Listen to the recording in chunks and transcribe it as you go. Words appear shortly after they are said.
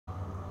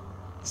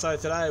So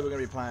today we're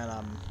going to be playing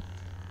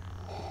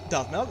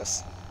Darth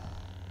Malgus.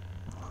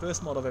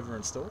 First mod I've ever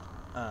installed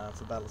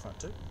for Battlefront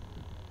 2.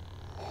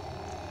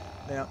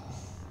 Now,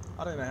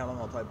 I don't know how long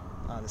I'll play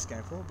this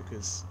game for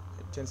because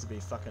it tends to be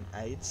fucking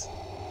AIDS.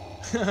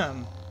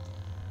 I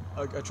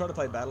try to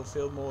play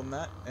Battlefield more than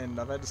that, and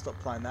I've had to stop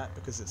playing that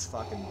because it's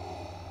fucking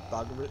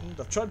bug-ridden.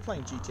 I've tried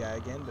playing GTA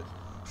again, but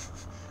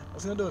I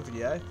was going to do a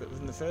video, but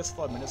within the first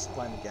 5 minutes of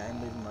playing the game,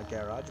 leaving my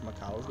garage, my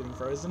car was getting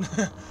frozen.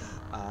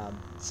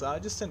 So I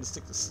just tend to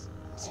stick to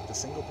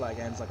single-player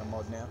games like a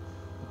mod now.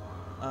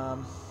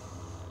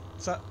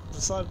 So I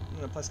decided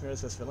to play some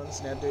Heroes vs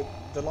Villains. Now, dude,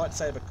 the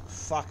lightsaber,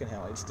 fucking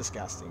hell, it's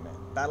disgusting, man.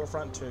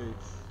 Battlefront 2,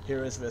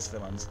 Heroes vs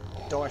Villains.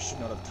 DICE should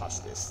not have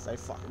touched this. They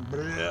fucking...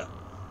 bleh.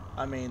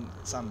 I mean,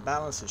 it's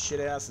unbalanced as shit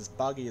house, it's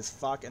buggy as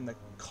fuck, and the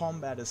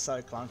combat is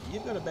so clunky.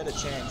 You've got a better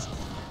chance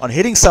on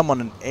hitting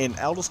someone in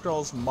Elder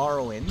Scrolls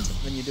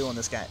Morrowind than you do on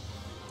this game.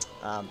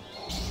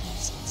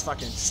 It's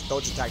fucking just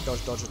dodge attack,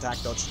 dodge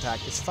attack, dodge attack.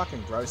 It's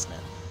fucking gross,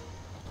 man.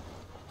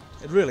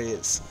 It really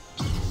is.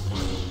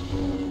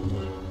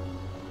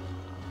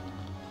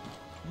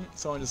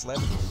 Someone just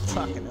left.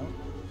 Fucking hell.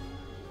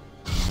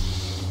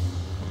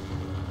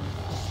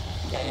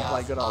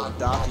 Play good old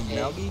Darthy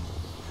Melgy.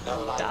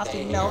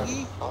 Darthy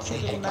Melgy?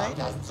 Cute little name.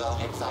 So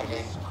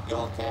exciting,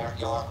 you'll tear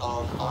your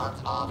own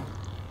arms off.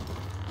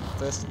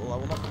 First of all, I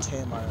will not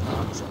tear my own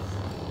arms off.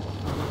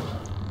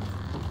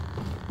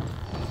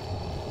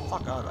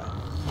 Fuck are they?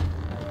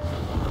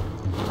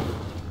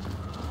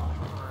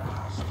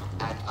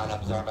 An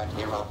unobservant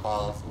hero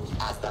falls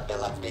as the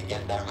villains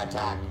begin their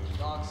attack.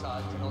 Dark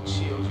side cannot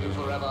shield you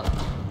forever.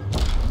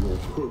 Your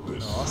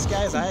purpose. Oh, this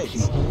guy's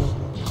AIDS.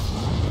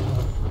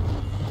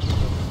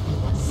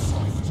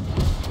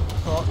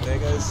 Oh, there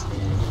goes.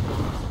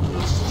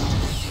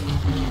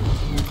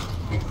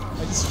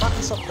 I just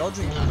fucking stop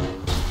dodging.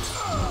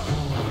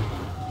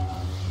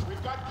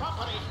 We've got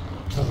company.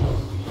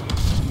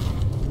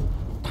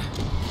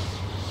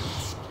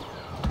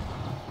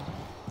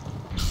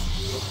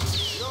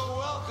 You're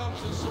welcome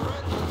to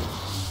surrender.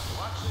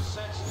 Watch your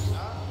senses,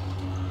 huh?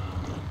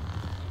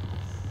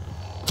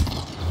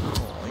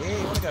 Oh, yeah,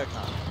 you wanna go,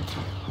 cunt?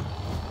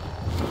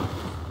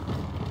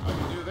 I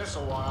can do this a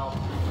while.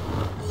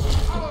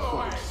 Out of the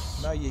way!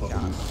 No, you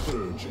can't.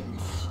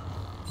 Insurgents.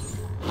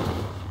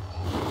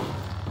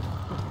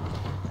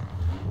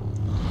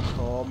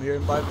 Oh, I'm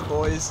hearing both the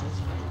boys.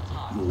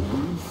 Your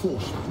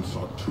reinforcements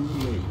are too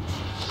late.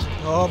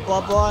 Oh,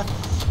 bye-bye.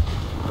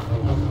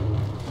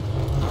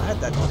 I had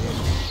that one in.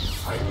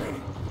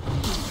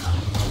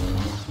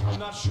 I'm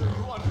not sure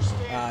you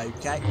understand.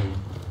 Okay.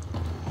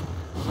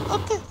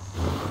 Okay.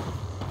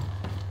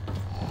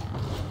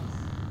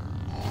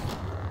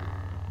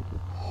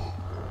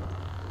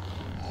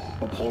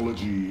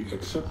 Apology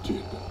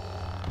accepted.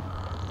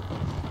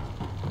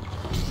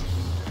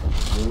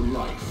 Your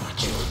life.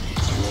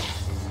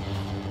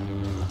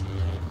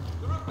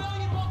 The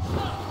rebellion won't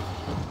stop.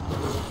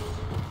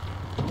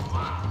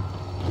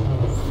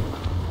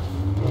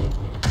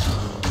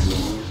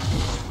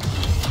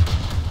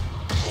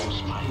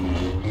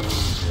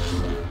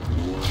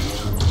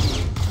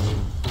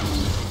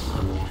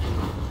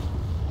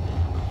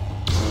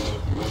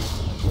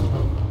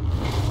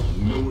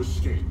 No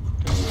escape.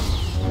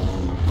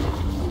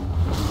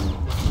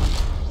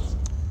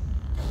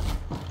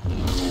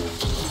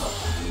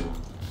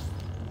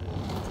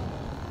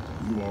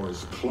 You are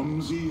as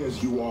clumsy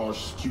as you are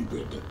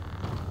stupid.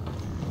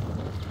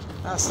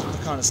 That's the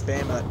kind of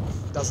spam that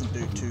doesn't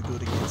do too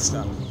good against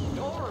stuff.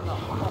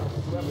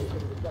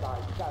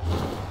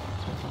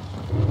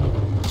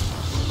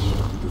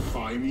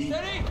 Defy me?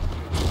 Steady!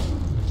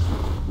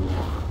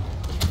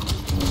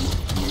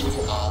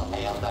 All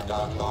hail the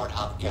Dark Lord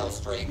of Kill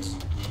Streaks.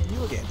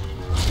 You again.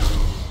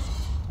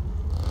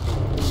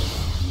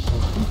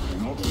 You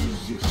cannot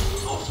resist.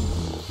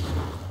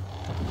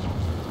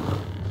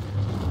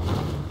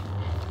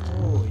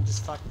 Oh, he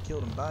just fucking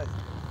killed them both.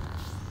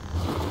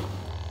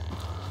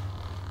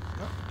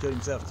 Nope, killed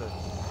himself too.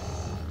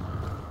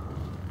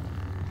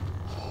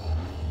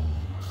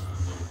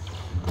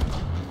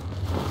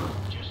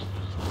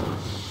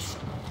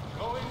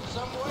 Going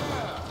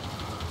somewhere.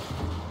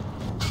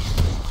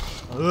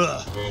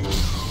 Ugh. Can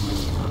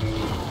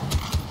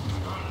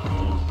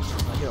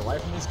I get away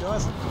from these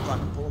guys and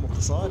fucking pull them off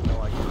the side?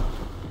 No, I can't.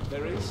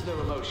 There is no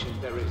emotion,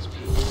 there is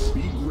peace.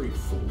 Be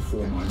grateful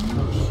for my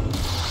mercy.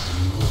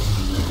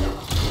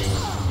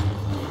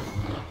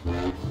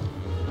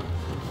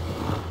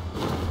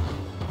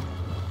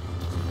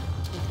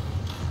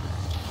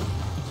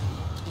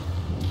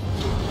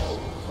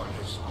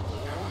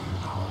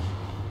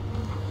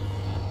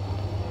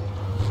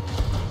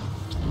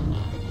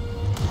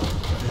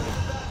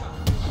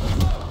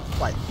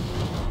 Wait.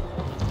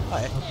 Oh,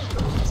 yeah.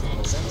 Makes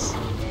no sense.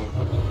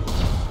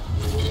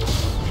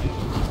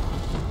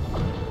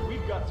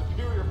 We've got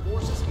superior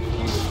forces.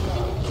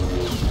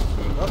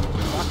 Oh,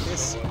 fuck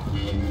this. Do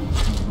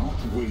not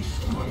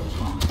waste my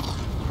time.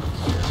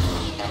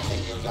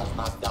 Executions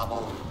must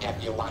double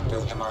if you want to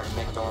emerge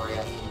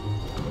victorious.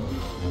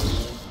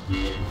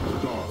 The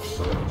dark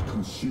side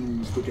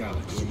consumes the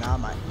galaxy. Nah,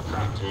 mate.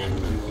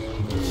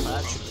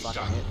 That should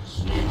fucking hit.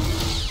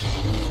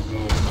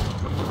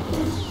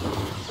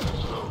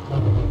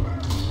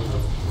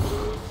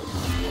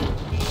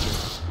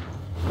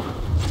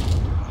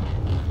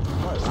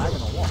 What,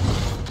 lagging or what?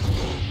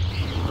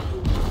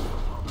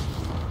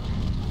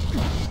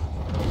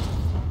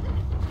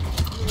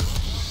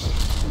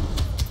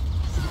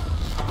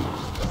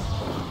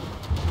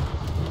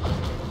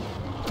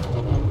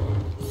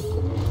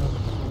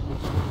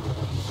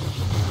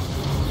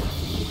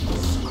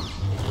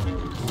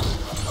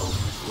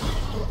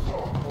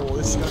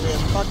 This is gonna be a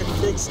fucking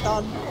big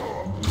stun.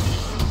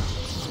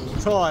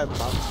 Time,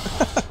 bud.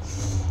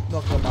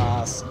 Knock on my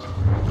ass.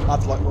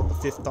 After like what, the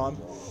 5th time?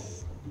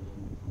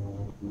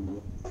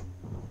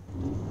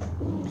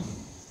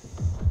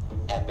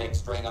 Epic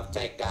string of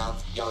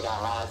takedowns Yoda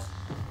has.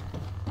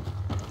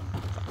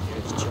 Fucking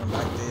yeah, just chilling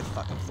back there,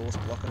 fucking force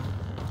blocking.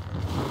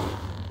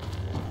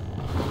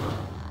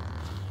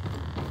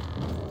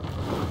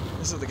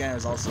 This is the game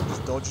results of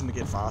just dodging to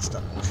get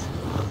faster.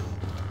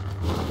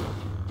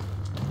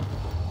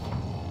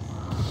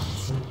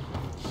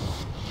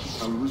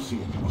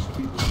 Must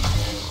be. Mate,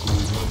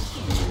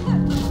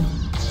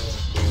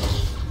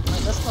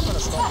 that's not gonna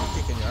stop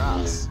me kicking your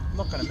ass. I'm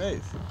not gonna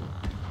move.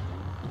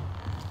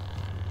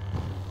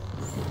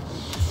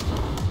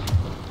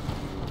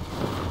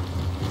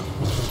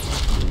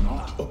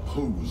 Not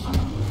oppose me.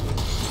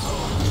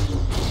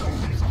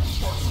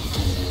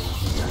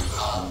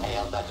 All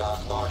hail the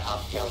Dark Lord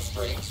of kill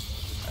streaks.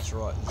 That's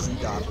right, Z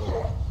Dark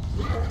Lord.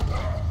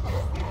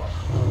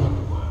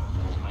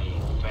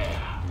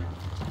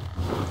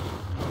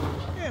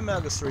 Yeah,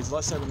 Malgus threw his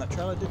lightsaber in that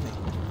trailer, didn't he?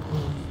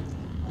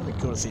 It'd be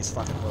cool to see his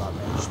fucking hood up,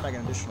 man. Just make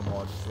an additional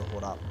mod for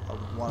hood up. I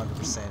would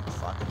 100%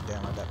 fucking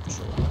download that for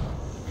sure.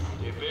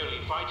 They're barely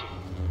fighting.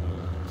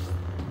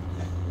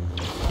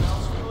 Anyone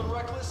else feeling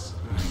reckless?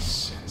 I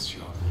sense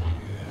your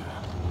fear.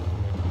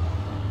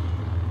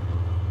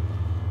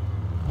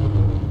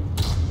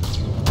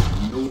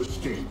 No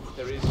escape.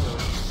 There is no.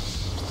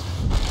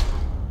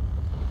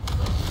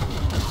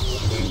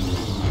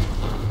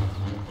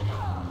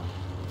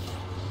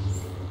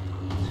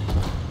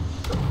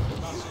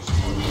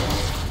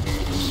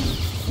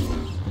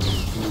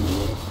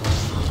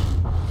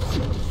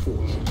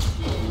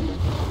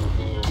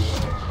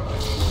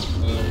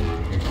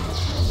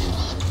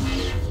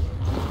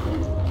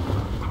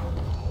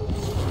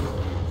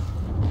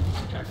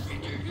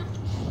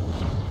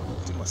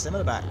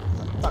 Stamina back.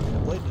 I'm fucking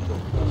depleted it all.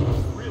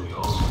 Really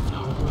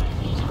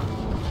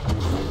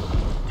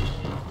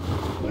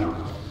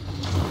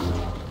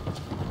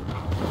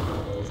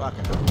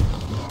Fucking hell.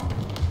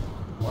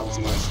 That was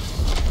nice.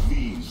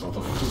 These are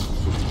the fruits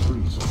of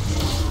treason.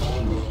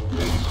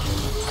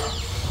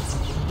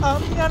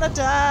 I'm gonna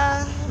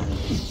die!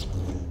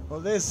 Well,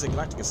 there's the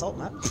Galactic Assault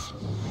map.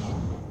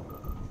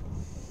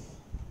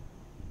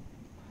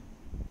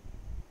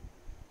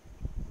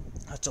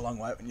 That's a long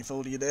wait when you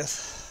fall to your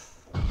death.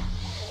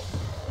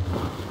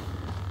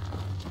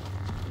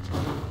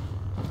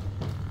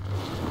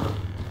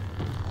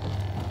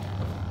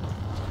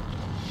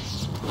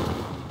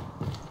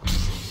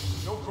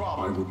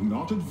 I would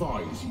not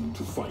advise you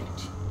to fight.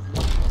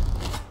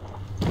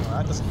 Well,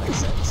 that doesn't make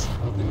sense.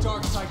 The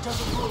dark side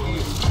doesn't rule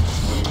you.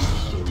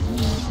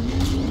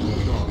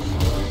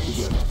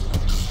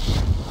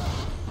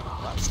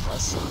 That's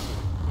close.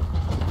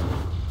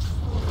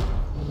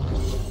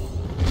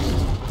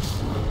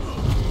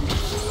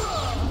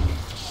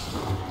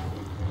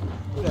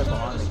 They're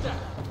behind me.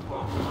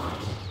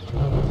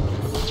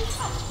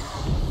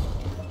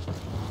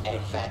 A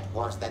fate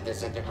worse than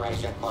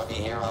disintegration for the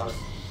heroes.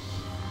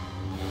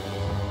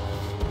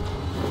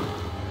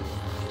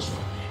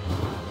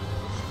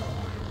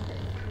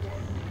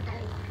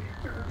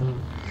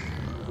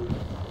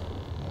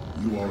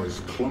 You are as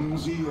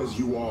clumsy as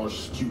you are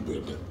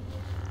stupid.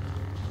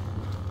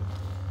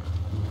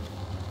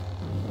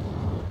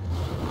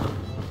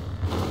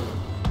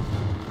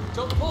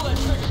 Don't pull that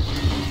trigger.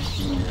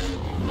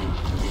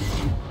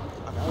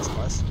 Okay, that was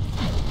close.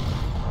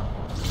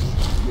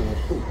 Your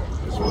hope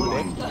is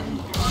blind.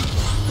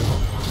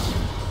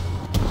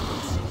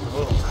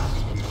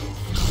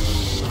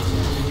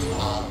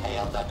 All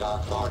hail the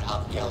Dark Lord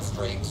of kill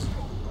streaks.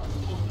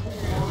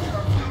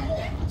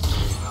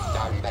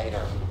 Darth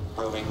Vader,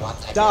 proving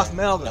once again Darth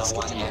Malgus,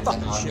 no get one your ends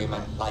an fucking shit,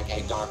 argument like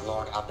a Dark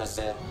Lord of the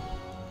Sith.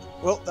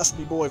 Well, that's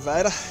me boy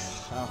Vader.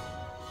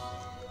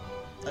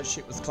 That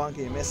shit was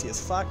clunky and messy as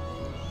fuck.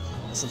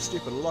 There's some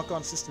stupid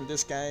lock-on system in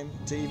this game,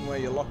 to even where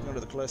you're locking onto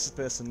the closest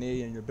person near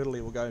you and your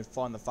ability will go and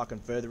find the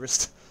fucking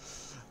furthest.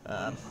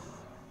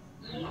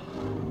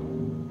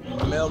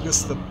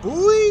 Malgus the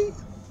boy!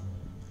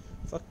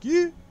 Fuck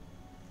you!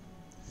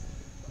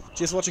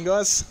 Cheers for watching,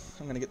 guys.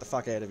 I'm gonna get the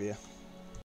fuck out of here.